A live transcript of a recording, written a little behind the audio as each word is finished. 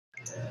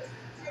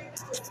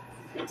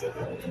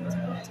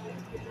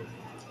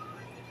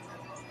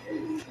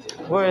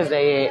Where is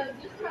they at?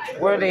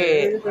 Where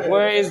they at?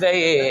 Where is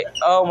they at?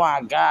 Oh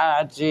my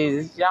God,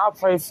 Jesus. Y'all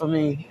pray for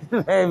me,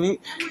 baby.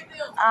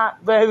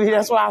 Baby,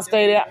 that's why I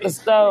stayed out the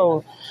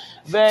stove.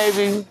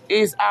 Baby,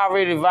 it's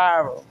already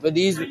viral. But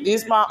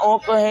this my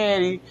Uncle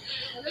Hattie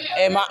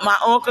and my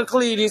Uncle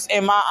Cletus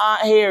and my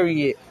Aunt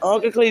Harriet.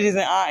 Uncle Cletus and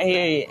Aunt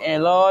Harriet.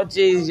 And Lord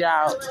Jesus,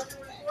 y'all.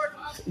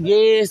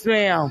 Yes,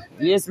 ma'am.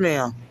 Yes,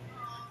 ma'am.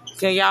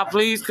 Can y'all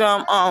please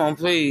come on,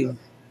 please?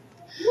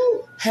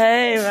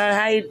 Hey, man,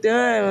 how you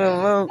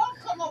doing?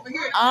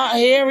 Aunt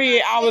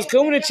Harriet, I was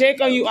coming to check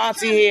on you,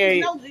 Auntie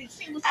Harriet.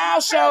 I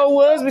sure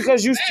was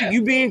because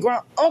you being grown.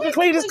 Uncle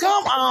Cletus,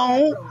 come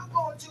on.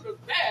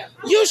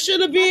 You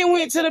should have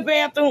went to the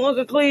bathroom,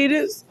 Uncle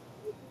Cletus.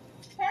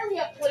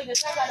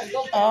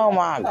 Oh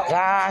my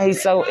God,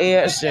 he's so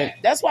extra.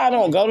 That's why I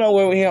don't go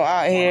nowhere with him,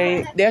 Aunt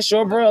Harriet. That's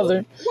your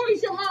brother.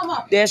 Where's your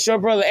mama? That's your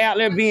brother out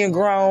there being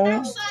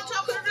grown.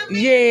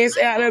 Yes,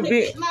 out there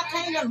being.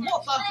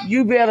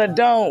 You better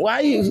don't.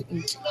 Why you?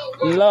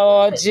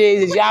 Lord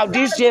Jesus, y'all.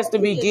 This just the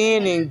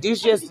beginning.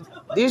 This just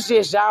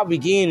y'all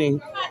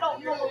beginning.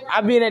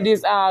 I've been at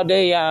this all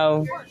day,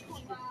 y'all.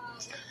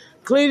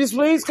 Cletus,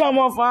 please come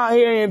off out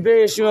here and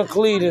embarrass you and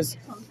Cletus.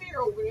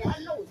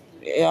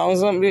 Yeah,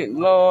 something,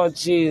 Lord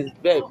Jesus,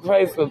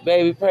 pray for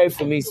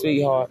me,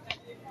 sweetheart.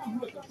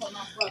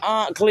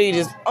 Aunt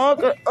Cletus,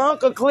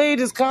 Uncle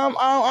Cletus, come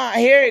on, Aunt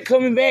Harriet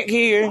coming back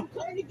here.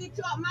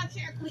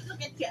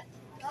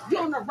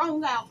 You're on the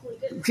wrong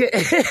outfit.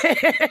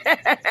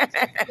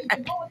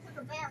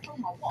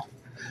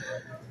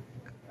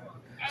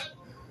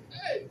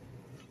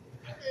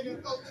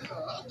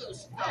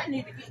 I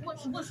need to get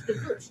what's the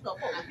good stuff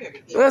over here?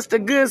 What's the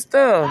good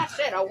stuff? I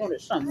said I wanted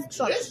something.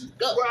 This is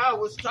what I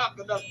was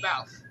talking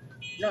about.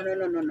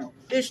 No.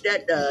 This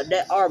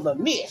that Arbor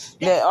Mist.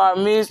 That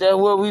Arbor Mist, that's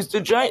what we used to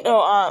drink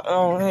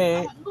though.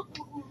 Hey.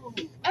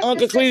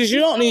 Uncle Cletus, you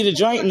don't need to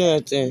drink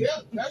nothing.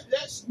 Yeah, that's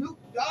that Snoop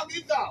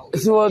Doggy Dog.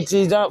 That's what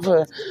she's done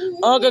for.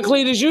 Uncle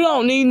Cletus, you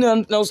don't need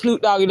no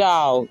Snoop Doggy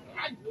Dog.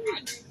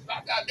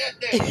 I got that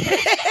thing.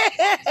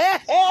 I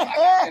got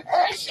that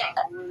pressure.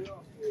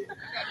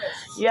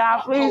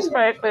 Y'all, please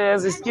pray for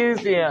us.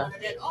 Excuse me. I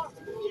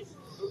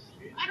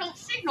don't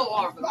see no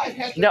Arbor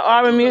Mist. The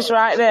Arbor Mist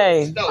right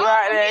there.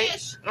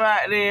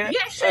 Right there.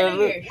 Yes, it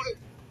is.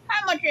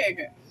 How much is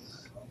it?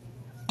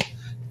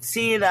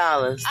 $10.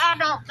 I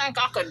don't think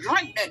I could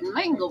drink that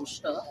mango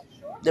stuff.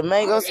 The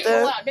mango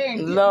stuff?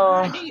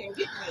 Lord.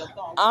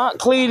 Aunt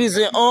Cletus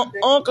and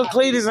Uncle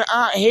Cletus and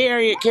Aunt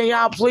Harriet, can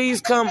y'all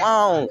please come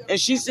on? And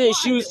she said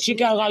she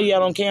got all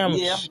y'all on camera.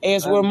 Yeah.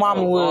 Asked where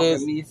Mama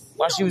was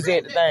while she was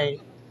at the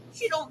thing.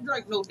 She don't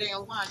drink no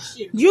damn wine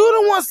shit.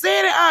 You the one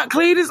said it, Aunt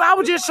Cletus. I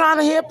was just trying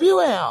to help you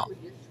out.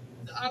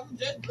 I was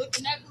just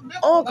looking at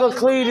the Uncle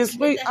Cletus,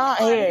 please, Aunt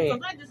Harriet.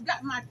 I just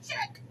got my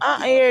check.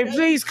 Aunt Harriet,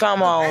 please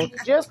come on.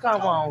 Just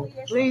come on.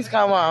 Please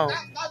come on.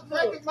 I'm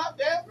drinking my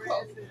damn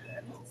coffee.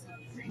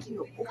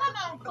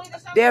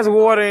 There's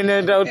water in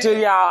there, though, too,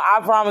 y'all.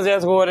 I promise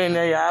there's water in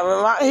there,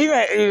 y'all.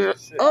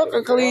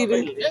 Uncle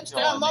Cletus. Next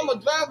time I'm going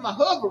to drive my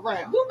hub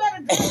around. You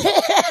better drive.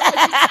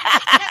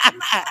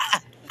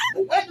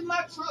 Where did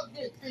my truck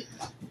get fixed?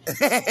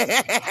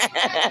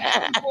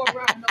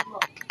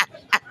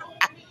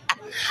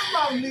 Come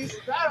on, Lisa.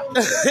 I don't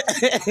know. Ask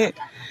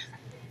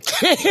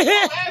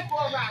for a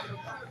ride.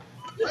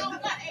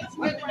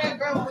 When did that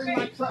girl bring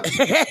my truck?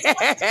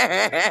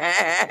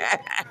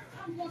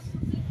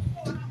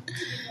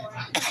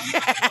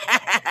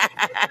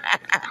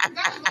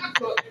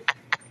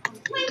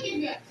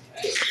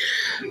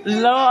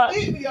 Lord,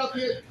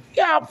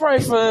 y'all pray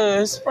for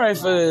us. Pray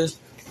for us.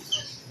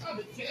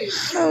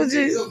 Oh,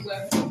 Jesus.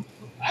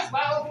 That's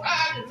why I was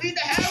trying to leave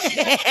the house.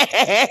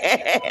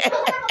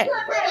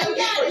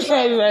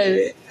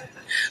 Hey,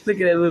 look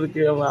at that little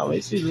girl,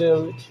 Mama. She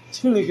love it.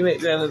 She looking at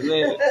that little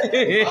man.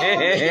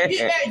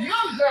 Get that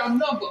young girl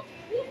number.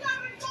 You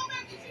got to go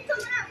back and she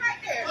coming out right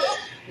there.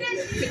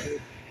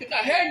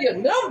 I had your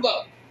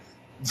number.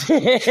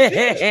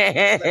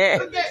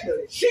 Look at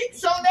the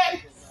sheets on that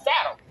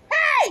saddle.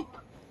 Hey!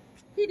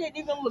 He didn't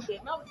even look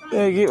at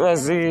me. Get my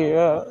seat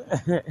up.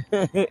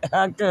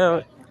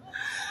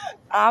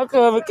 I'll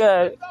come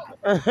because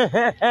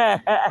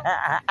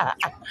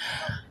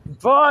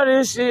boy,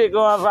 this shit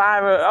going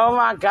viral. Oh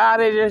my God,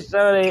 they just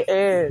showed their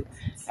head.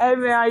 Hey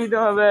man, how you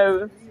doing,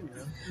 baby?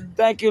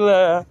 Thank you,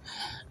 love.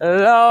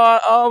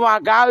 Lord, oh my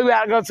God, we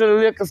gotta go to the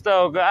liquor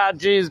store. God,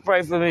 Jesus,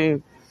 pray for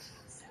me.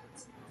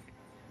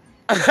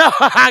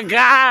 Oh my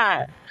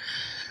God,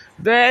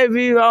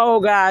 baby, oh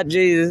God,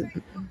 Jesus.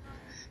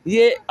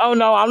 Yeah, oh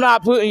no, I'm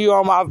not putting you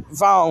on my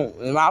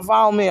phone. My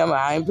phone, man,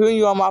 I ain't putting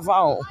you on my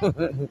phone.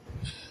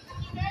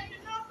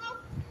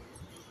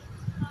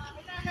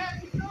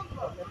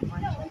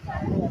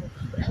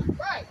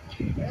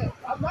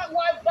 My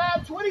wife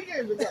died 20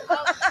 years ago.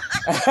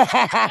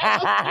 I'm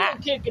still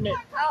kicking it.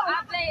 Oh,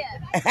 I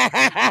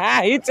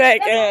bet. You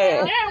take it.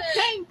 Damn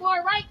cane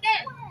boy right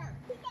there.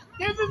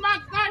 This is my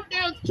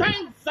goddamn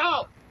chainsaw. I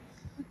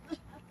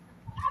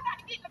got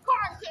to get in the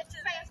car and catch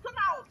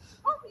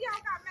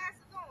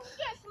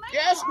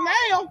Yes,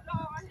 ma'am.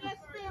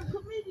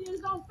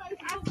 Comedians on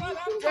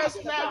Facebook. Yes,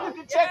 ma'am. You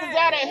can check us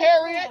out at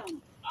Harriet.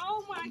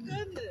 Oh my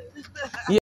goodness.